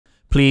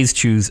Please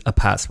choose a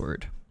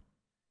password.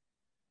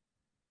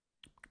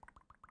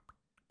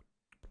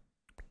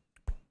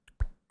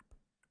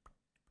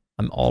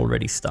 I'm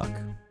already stuck.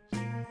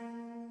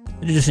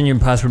 The digits in your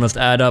password must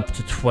add up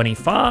to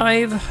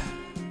 25.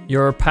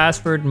 Your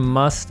password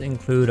must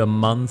include a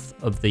month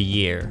of the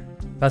year.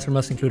 Password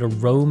must include a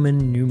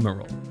Roman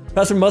numeral.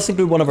 Password must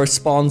include one of our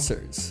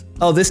sponsors.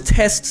 Oh, this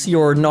tests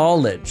your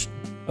knowledge.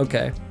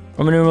 Okay.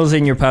 Roman numerals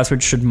in your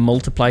password should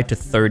multiply to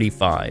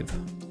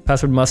 35.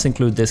 Password must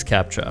include this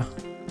CAPTCHA.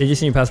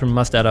 Digits in your password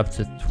must add up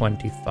to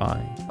 25.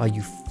 Oh,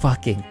 you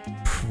fucking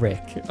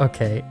prick.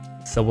 Okay.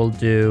 So we'll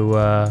do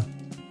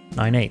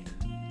 98.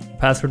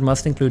 Password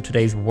must include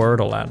today's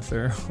Wordle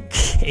answer.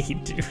 Okay,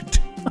 dude.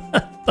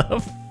 What the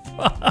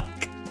fuck?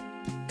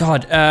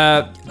 God,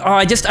 oh,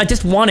 I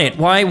just want it.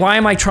 Why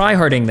am I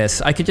tryharding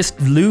this? I could just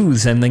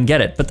lose and then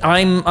get it, but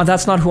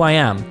that's not who I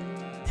am.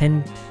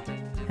 10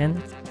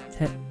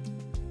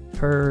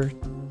 per...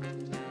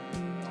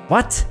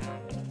 What?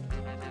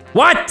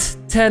 What?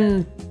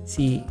 10,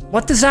 see,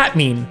 what does that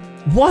mean?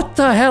 What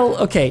the hell?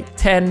 Okay,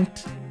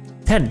 10th.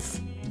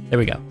 There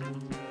we go.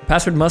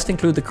 Password must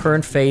include the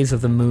current phase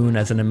of the moon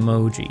as an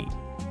emoji.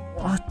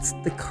 What?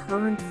 The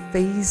current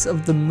phase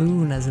of the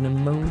moon as an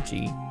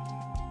emoji?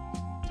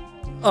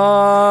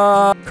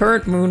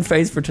 Current moon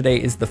phase for today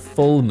is the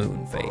full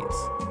moon phase.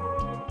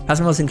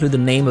 Password must include the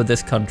name of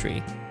this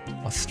country.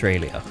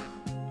 Australia.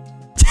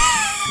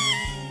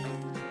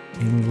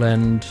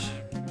 England.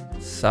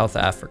 South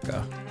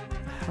Africa.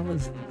 What the hell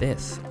is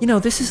this? You know,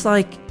 this is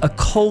like a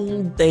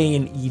cold day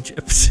in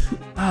Egypt.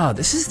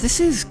 This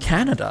is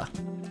Canada.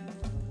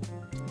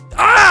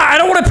 I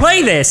don't want to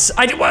play this.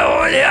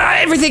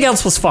 Everything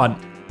else was fun.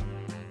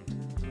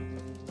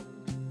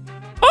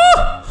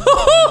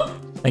 Oh!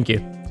 Thank you.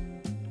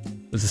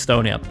 It was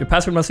Estonia. Your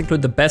password must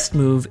include the best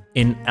move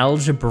in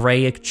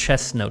algebraic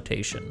chess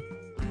notation.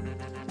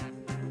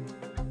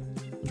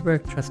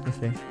 Algebraic chess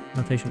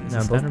notation is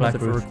a standard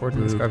method for recording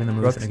and describing the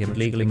moves in a game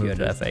legally moved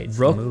to F8.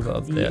 Rook move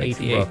of the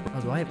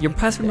E88. Your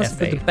password must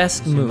include the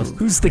best move.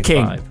 Who's the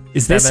king?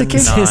 Is this the king?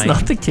 It's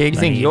not the king. You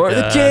think you're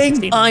the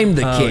king? I'm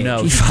the king.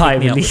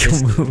 E5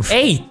 legal move.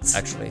 8.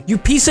 Actually. You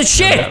piece of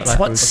shit!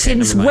 What?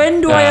 Since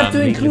when do I have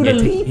to include a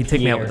leap? He'd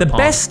take me out with the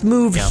best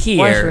move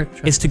here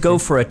is to go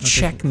for a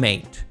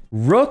checkmate.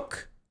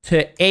 Rook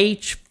to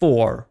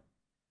H4.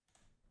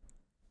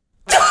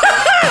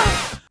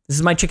 This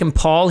is my chicken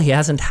Paul. He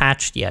hasn't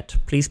hatched yet.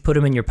 Please put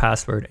him in your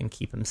password and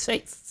keep him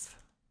safe.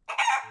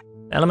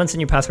 Elements in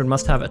your password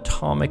must have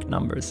atomic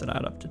numbers that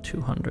add up to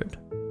 200.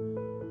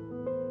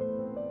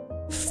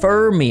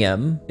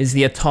 Fermium is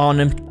the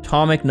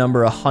atomic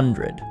number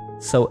 100.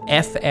 So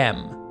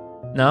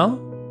FM. No?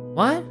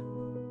 What?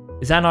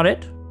 Is that not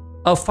it?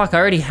 Oh fuck, I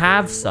already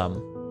have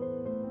some.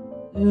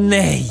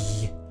 Nay.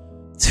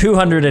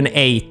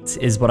 208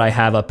 is what I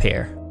have up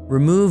here.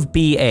 Remove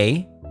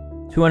BA.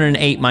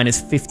 208 minus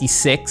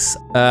 56,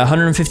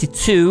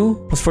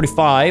 152 plus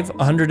 45,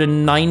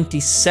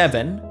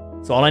 197.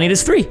 So all I need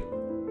is 3.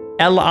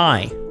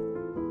 LI.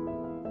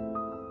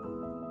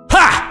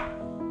 Ha!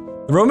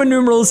 The Roman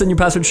numerals in your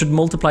password should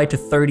multiply to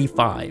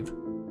 35.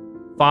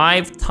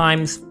 5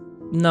 times,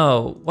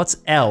 no, what's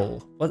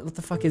L? What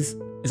the fuck is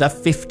that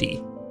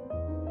 50?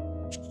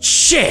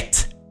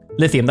 Shit!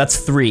 Lithium, that's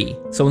 3.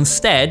 So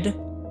instead,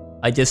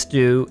 I just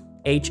do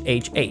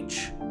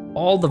HHH.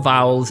 All the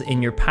vowels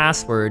in your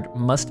password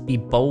must be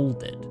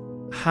bolded.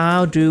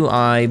 How do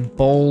I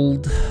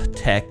bold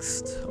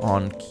text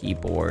on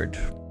keyboard?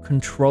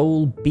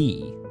 Control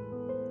B.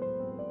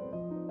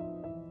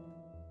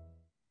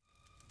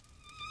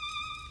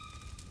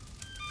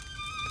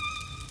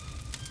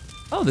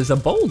 Oh, there's a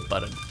bold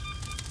button.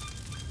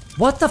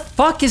 What the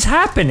fuck is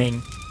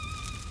happening?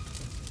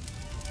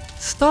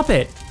 Stop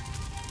it.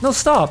 No,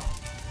 stop.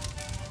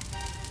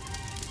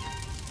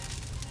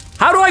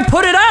 How do I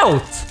put it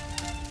out?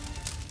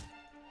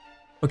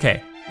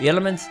 Okay, the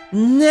elements.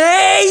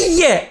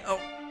 Nay! Oh.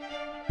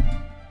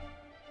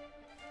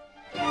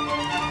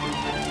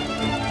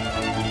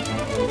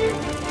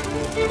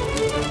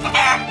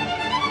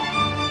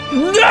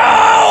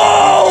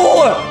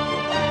 No!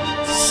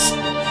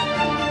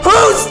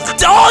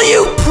 Who's all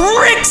you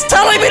pricks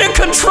telling me to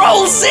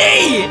Control Z?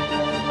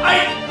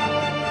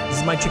 This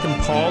is my chicken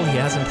Paul. He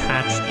hasn't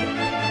hatched yet.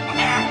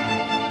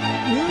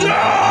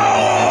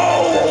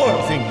 No!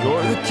 You think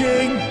you're the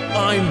king?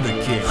 I'm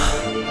the king.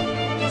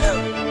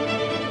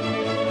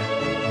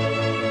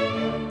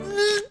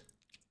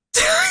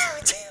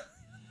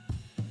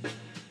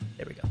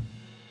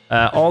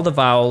 All the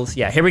vowels.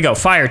 Yeah, here we go.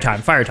 Fire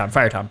time, fire time,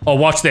 fire time. Oh,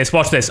 watch this,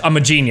 watch this. I'm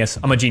a genius.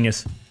 I'm a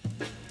genius.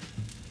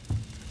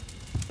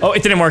 Oh,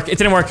 it didn't work. It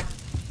didn't work.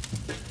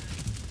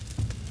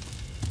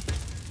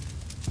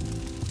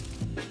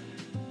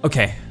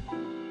 Okay.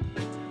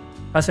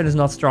 Password is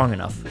not strong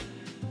enough.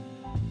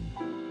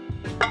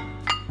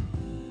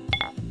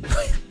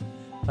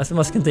 Password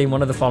must contain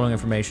one of the following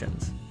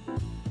informations.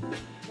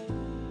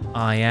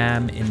 I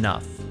am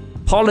enough.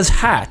 Paul is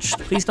hatched.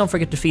 Please don't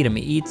forget to feed him.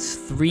 He eats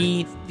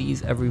 3 of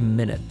these every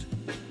minute.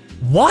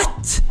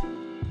 What?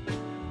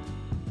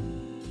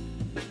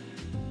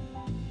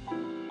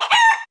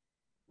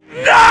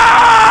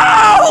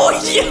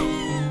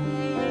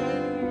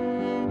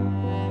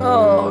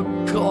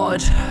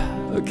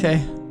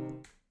 Okay.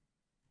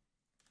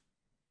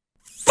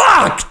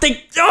 Fuck!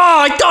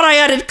 I thought I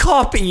had it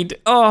copied!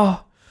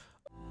 Oh.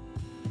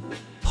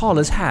 Paul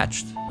is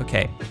hatched.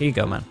 Okay, here you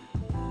go, man.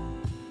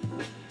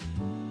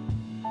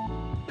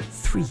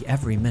 3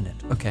 every minute.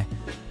 Okay.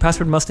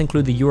 Password must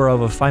include the URL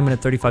of a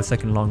 5-minute,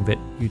 35-second long vid.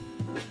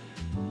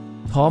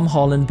 Tom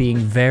Holland being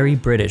very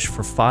British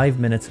for 5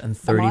 minutes and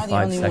 35 seconds. Am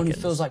I the only one who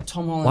feels like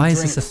Tom Holland Why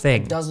is this a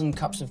thing? 12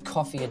 cups of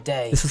coffee a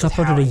day? This was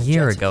uploaded a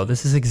year ago.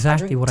 This is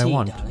exactly what I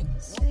want.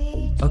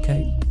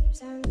 Okay.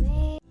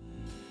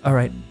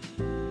 Alright.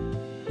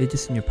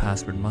 Digits in your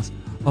password must...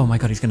 Oh my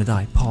god, he's gonna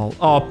die. Paul.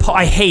 Oh,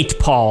 I hate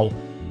Paul.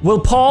 Will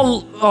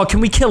Paul... Oh,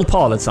 can we kill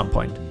Paul at some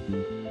point?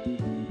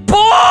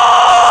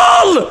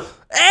 Paul!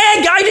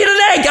 Egg! I need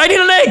an egg! I need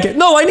an egg!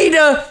 No, I need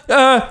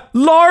a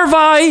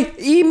larvae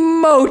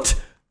emote.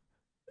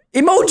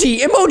 Emoji.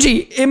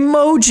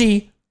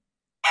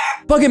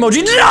 Bug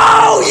emoji.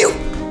 No! You...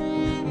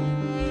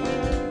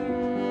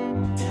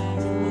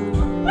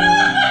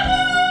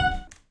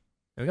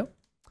 There we go.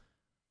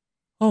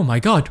 Oh my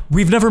god,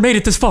 we've never made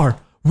it this far.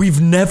 We've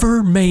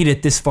never made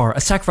it this far.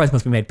 A sacrifice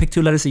must be made. Pick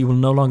 2 letters that you will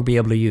no longer be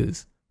able to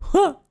use.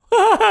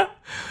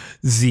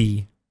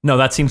 Z. No,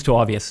 that seems too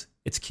obvious.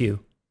 It's Q.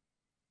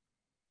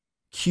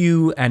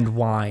 Q and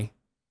Y.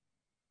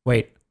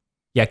 Wait.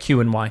 Yeah,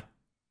 Q and Y.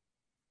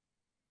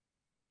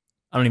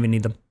 I don't even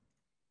need them.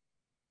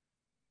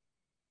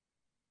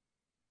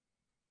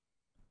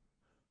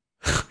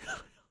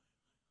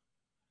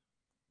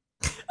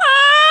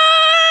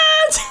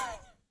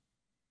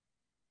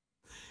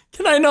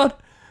 Can I not?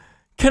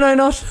 Can I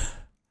not?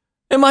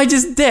 Am I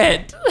just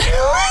dead?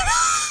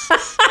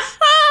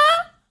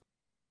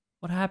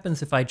 What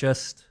happens if I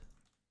just...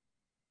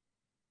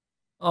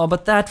 Oh,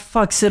 but that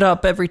fucks it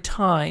up every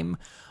time.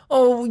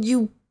 Oh,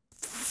 you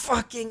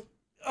fucking...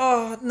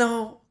 Oh,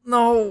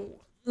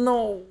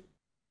 no.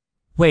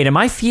 Wait, am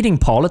I feeding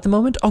Paul at the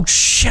moment? Oh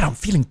shit, I'm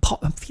feeding Paul.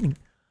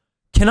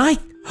 Can I?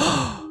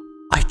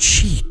 I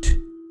cheat.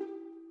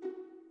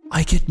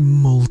 I get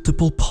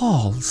multiple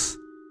Pauls.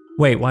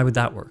 Wait, why would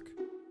that work?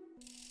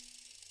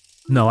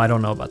 No, I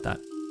don't know about that.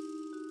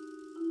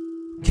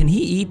 Can he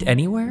eat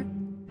anywhere?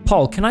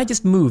 Paul, can I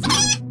just move you?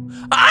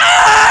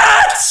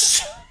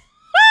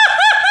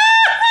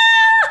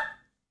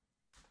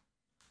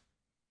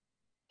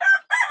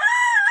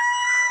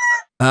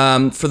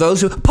 For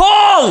those who...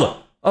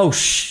 Paul! Oh,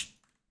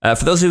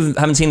 for those who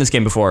haven't seen this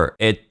game before,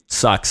 it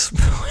sucks.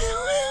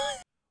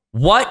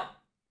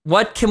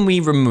 What can we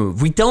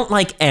remove? We don't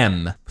like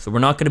M, so we're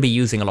not going to be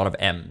using a lot of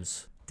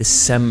M's.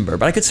 December,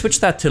 but I could switch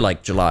that to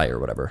like July or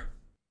whatever.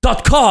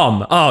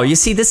 .com! Oh, you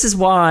see, this is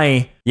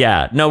why...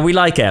 Yeah, no, we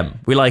like M.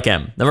 We like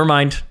M. Never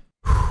mind.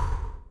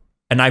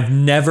 And I've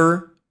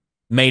never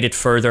made it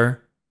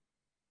further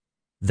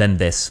than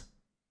this.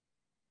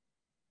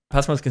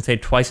 Password must contain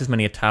twice as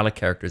many italic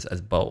characters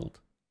as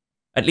bold.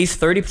 At least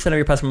 30% of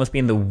your password must be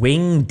in the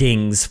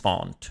Wingdings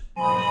font.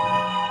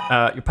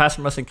 Your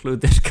password must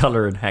include this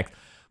color and hex.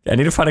 I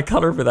need to find a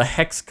color with a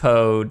hex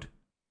code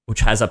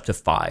which has up to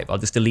 5. I'll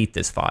just delete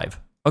this 5.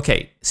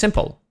 Okay,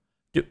 simple.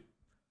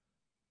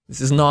 This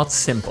is not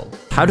simple.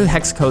 How do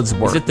hex codes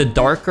work? Is it the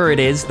darker it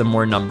is, the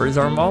more numbers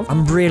are involved?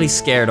 I'm really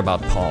scared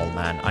about Paul,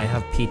 man. I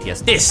have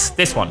PTSD.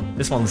 This one.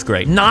 This one's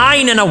great.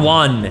 9 and a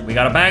 1. We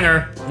got a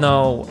banger.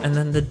 No, and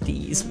then the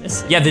D's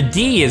missing. Yeah, the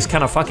D is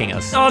kind of fucking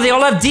us. Oh, they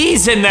all have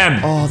D's in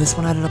them. Oh, this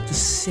one added up to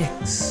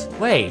 6.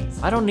 Wait,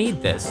 I don't need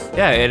this.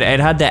 Yeah, it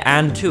had the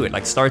and to it.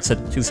 Like starts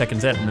at 2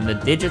 seconds in, and then the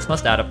digits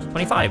must add up to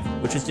 25,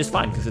 which is just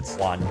fine because it's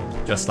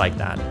 1, just like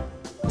that.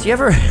 Do you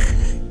ever...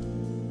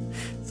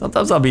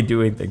 Sometimes I'll be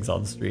doing things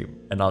on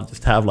stream and I'll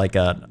just have like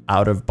an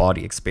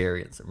out-of-body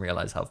experience and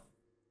realize how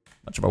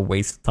much of a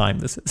waste of time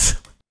this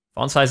is.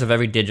 Font size of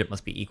every digit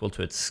must be equal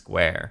to its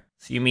square.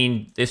 So you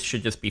mean this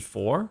should just be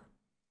 4?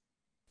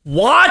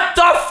 What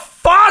the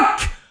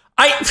fuck?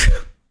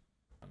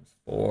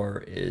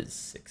 4 is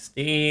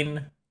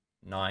 16.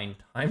 9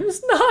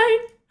 times 9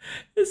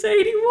 is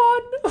 81.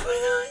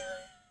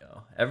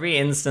 Every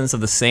instance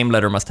of the same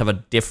letter must have a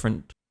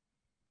different...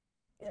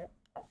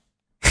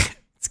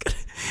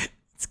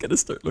 It's gonna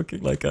start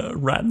looking like a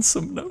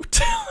ransom note.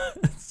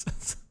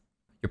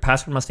 Your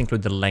password must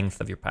include the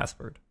length of your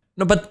password.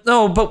 No, but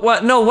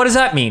what? No, what does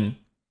that mean?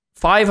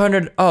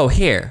 500. Oh,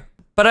 here.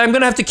 But I'm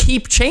gonna have to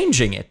keep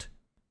changing it.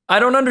 I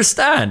don't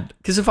understand.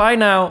 Because if I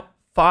now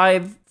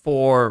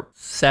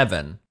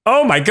 547.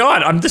 Oh my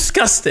god, I'm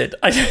disgusted.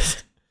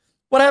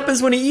 What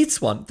happens when he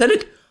eats one? Then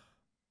it.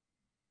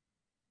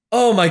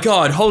 Oh my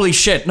god, holy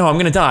shit. No, I'm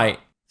gonna die.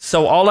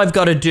 So all I've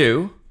got to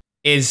do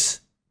is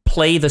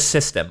play the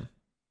system.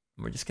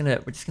 We're just gonna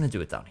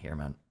do it down here,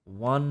 man.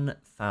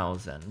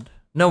 1,000.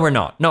 No, we're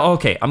not. No,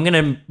 okay. I'm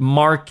gonna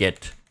mark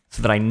it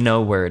so that I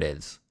know where it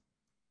is.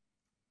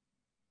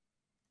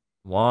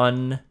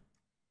 1,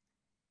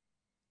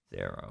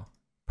 0.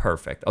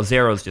 Perfect. Oh,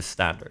 0 is just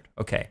standard.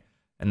 Okay.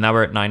 And now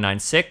we're at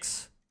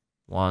 996.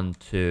 1,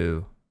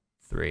 2,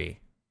 3.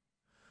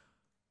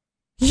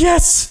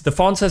 Yes! The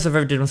font size of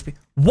every digit must be...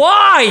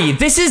 Why?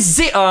 This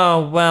is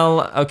oh,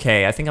 well,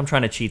 okay. I think I'm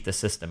trying to cheat the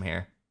system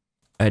here.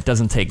 It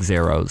doesn't take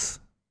zeros.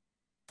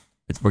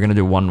 We're gonna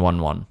do 1,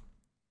 1, 1,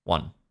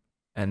 1.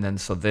 And then,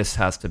 so this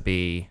has to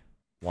be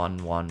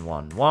 1, 1,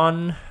 1,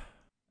 1.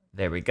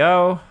 There we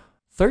go.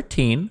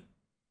 13,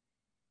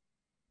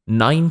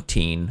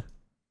 19,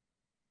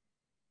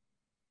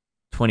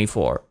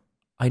 24.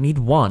 I need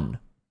 1.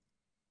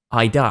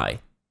 I die.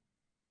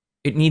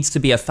 It needs to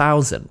be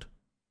 1,000.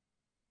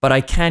 But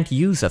I can't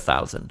use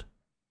 1,000.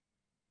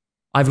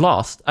 I've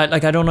lost. I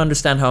don't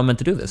understand how I'm meant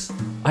to do this.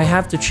 I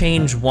have to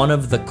change one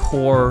of the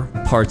core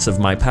parts of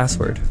my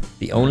password.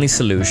 The only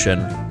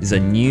solution is a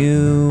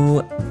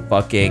new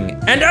fucking...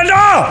 And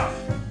I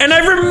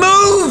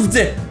removed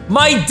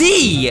my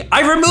D!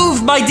 I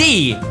removed my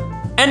D!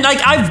 And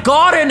like, I've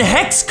gotten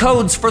hex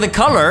codes for the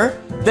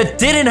color that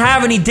didn't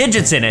have any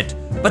digits in it,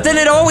 but then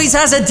it always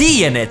has a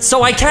D in it,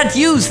 so I can't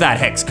use that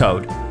hex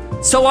code.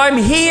 So I'm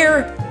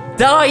here,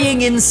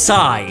 dying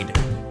inside.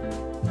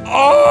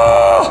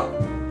 Oh!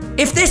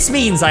 If this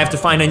means I have to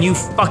find a new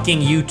fucking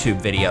YouTube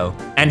video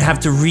and have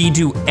to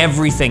redo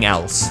everything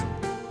else,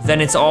 then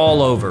it's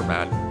all over,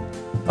 man.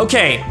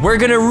 Okay, we're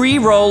gonna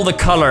re-roll the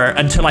color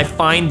until I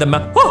find the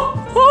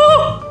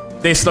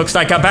This looks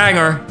like a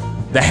banger.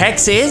 The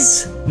hex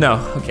is? No,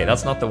 okay,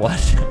 that's not the one.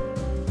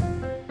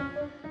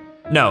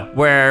 No,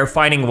 we're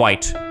finding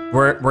white.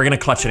 We're gonna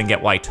clutch it and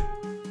get white.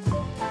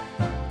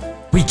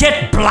 We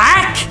get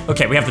black?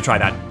 Okay, we have to try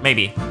that.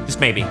 Maybe, just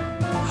maybe.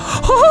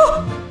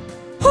 Oh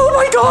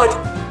my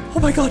god! Oh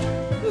my god,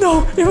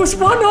 no, it was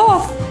 1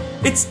 off.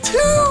 It's 2.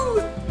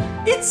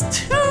 It's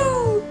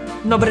 2.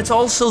 No, but it's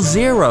also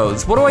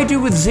zeros. What do I do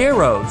with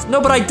zeros? No,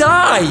 but I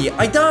die.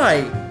 I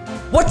die.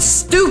 What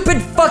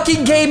stupid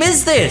fucking game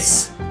is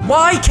this?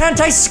 Why can't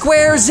I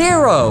square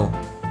 0?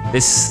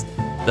 This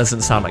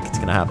doesn't sound like it's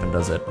gonna happen,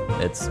 does it?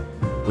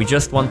 We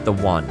just want the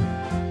 1.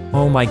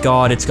 Oh my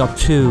god, it's got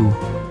 2.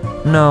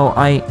 No,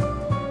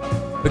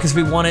 because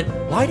we want it.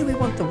 Why do we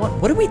want the 1?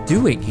 What are we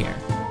doing here?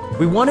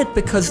 We want it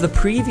because the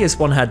previous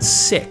one had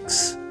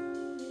 6.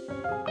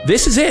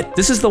 This is it.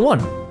 This is the 1.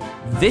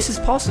 This is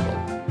possible.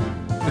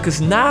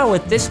 Because now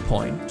at this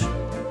point,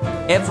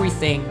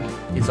 everything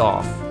is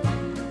off.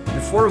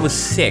 Before it was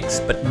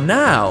 6, but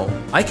now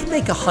I can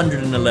make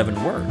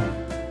 111 work.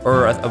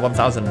 Or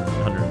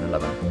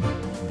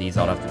 1,111. These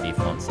all have to be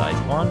font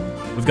size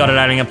 1. We've got it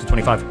adding up to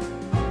 25.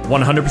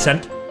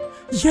 100%.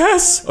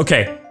 Yes!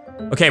 Okay.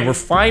 Okay, we're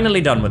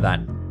finally done with that.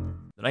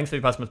 The length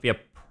of the pass must be a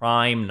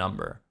prime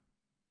number.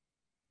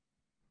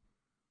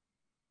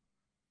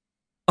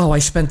 Oh, I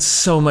spent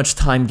so much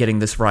time getting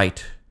this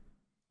right.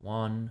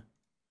 1.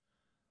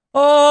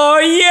 Oh,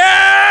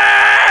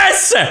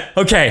 yes!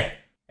 Okay,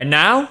 and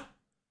now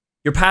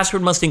your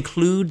password must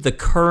include the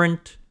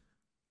current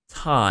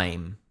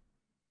time.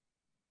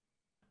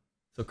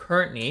 So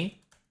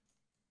currently,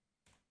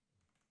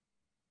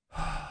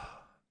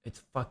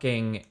 it's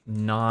fucking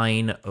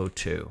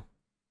 9:02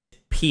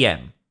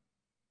 p.m.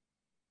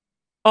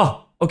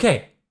 Oh,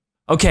 okay.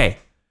 Okay.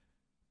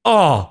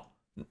 Oh,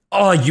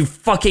 you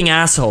fucking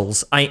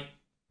assholes.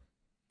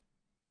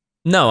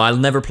 No, I'll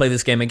never play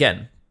this game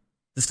again.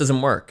 This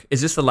doesn't work.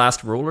 Is this the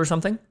last rule or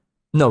something?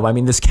 No, I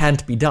mean, this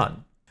can't be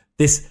done.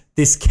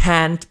 This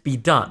can't be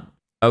done.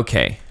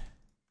 Okay.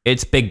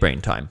 It's big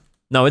brain time.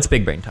 No, it's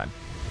big brain time.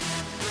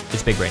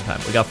 It's big brain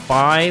time. We got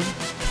 5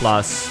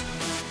 plus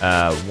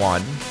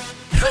 1.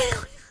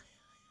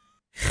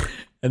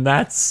 And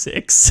that's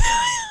 6.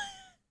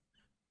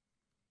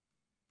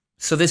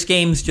 So this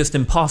game's just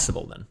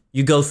impossible then.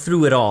 You go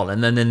through it all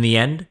and then in the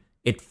end,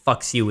 it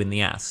fucks you in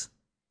the ass.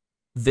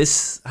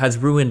 This has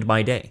ruined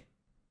my day.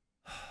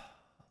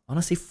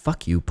 Honestly,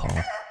 fuck you,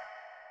 Paul.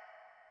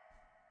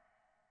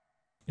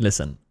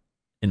 Listen,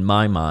 in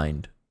my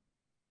mind,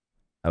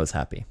 I was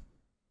happy.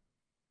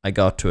 I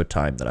got to a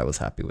time that I was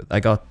happy with. I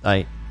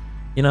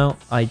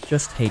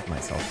just hate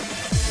myself.